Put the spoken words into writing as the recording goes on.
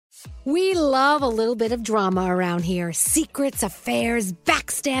We love a little bit of drama around here. Secrets, affairs,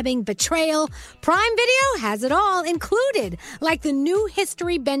 backstabbing, betrayal. Prime Video has it all included, like the new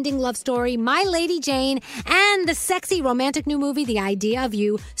history-bending love story, My Lady Jane, and the sexy romantic new movie, The Idea of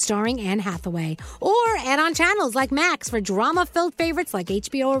You, starring Anne Hathaway. Or add-on channels like Max for drama-filled favorites like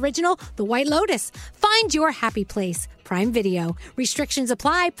HBO original, The White Lotus. Find your happy place. Prime Video. Restrictions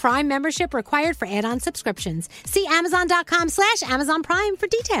apply. Prime membership required for add-on subscriptions. See Amazon.com/Amazon Prime for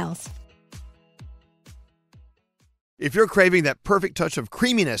details. If you're craving that perfect touch of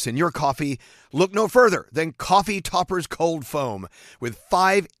creaminess in your coffee, look no further than Coffee Topper's Cold Foam with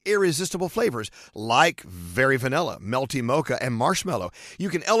 5 irresistible flavors like very vanilla, melty mocha, and marshmallow. You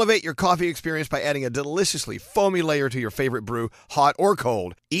can elevate your coffee experience by adding a deliciously foamy layer to your favorite brew, hot or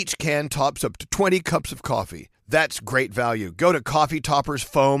cold. Each can tops up to 20 cups of coffee. That's great value. Go to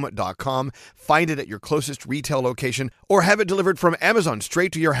coffeetoppersfoam.com, find it at your closest retail location, or have it delivered from Amazon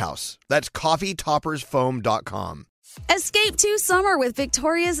straight to your house. That's coffeetoppersfoam.com. Escape to summer with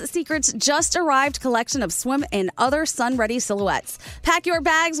Victoria's Secret's just-arrived collection of swim and other sun-ready silhouettes. Pack your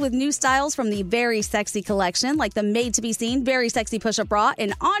bags with new styles from the Very Sexy collection, like the made-to-be-seen Very Sexy push-up bra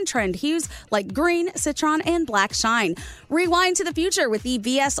in on-trend hues like green, citron, and black shine. Rewind to the future with the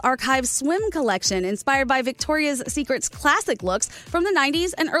VS Archive Swim collection, inspired by Victoria's Secret's classic looks from the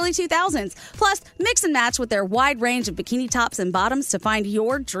 90s and early 2000s. Plus, mix and match with their wide range of bikini tops and bottoms to find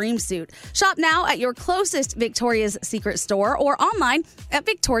your dream suit. Shop now at your closest Victoria's Secret store or online at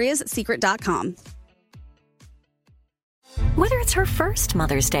victoriassecret.com. Whether it's her first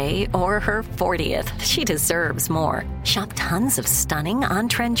Mother's Day or her 40th, she deserves more. Shop tons of stunning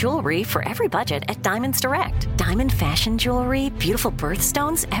on-trend jewelry for every budget at Diamonds Direct. Diamond fashion jewelry, beautiful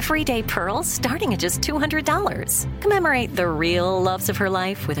birthstones, everyday pearls starting at just $200. Commemorate the real loves of her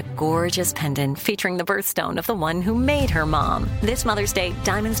life with a gorgeous pendant featuring the birthstone of the one who made her mom. This Mother's Day,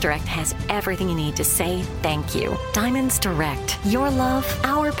 Diamonds Direct has everything you need to say thank you. Diamonds Direct. Your love,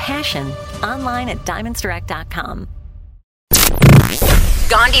 our passion. Online at diamondsdirect.com.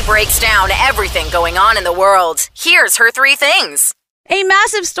 Gandhi breaks down everything going on in the world. Here's her 3 things. A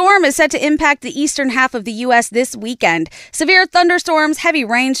massive storm is set to impact the eastern half of the U.S. this weekend. Severe thunderstorms, heavy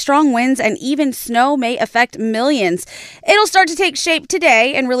rain, strong winds, and even snow may affect millions. It'll start to take shape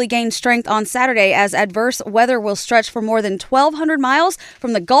today and really gain strength on Saturday as adverse weather will stretch for more than 1,200 miles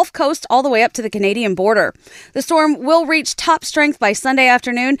from the Gulf Coast all the way up to the Canadian border. The storm will reach top strength by Sunday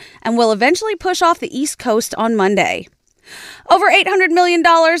afternoon and will eventually push off the East Coast on Monday. Over $800 million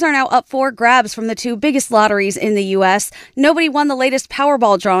are now up for grabs from the 2 biggest lotteries in the U.S. Nobody won the latest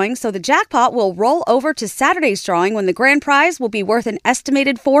Powerball drawing, so the jackpot will roll over to Saturday's drawing when the grand prize will be worth an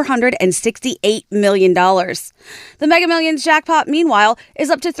estimated $468 million. The Mega Millions jackpot, meanwhile, is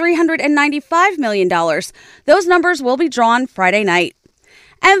up to $395 million. Those numbers will be drawn Friday night.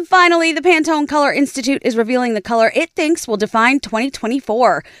 And finally, the Pantone Color Institute is revealing the color it thinks will define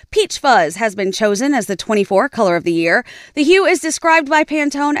 2024. Peach Fuzz has been chosen as the 24 color of the year. The hue is described by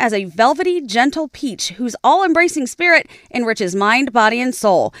Pantone as a velvety, gentle peach whose all-embracing spirit enriches mind, body, and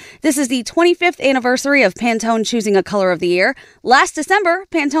soul. This is the 25th anniversary of Pantone choosing a color of the year. Last December,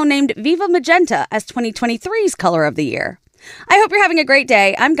 Pantone named Viva Magenta as 2023's color of the year. I hope you're having a great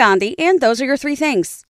day. I'm Gandhi, and those are your 3 things.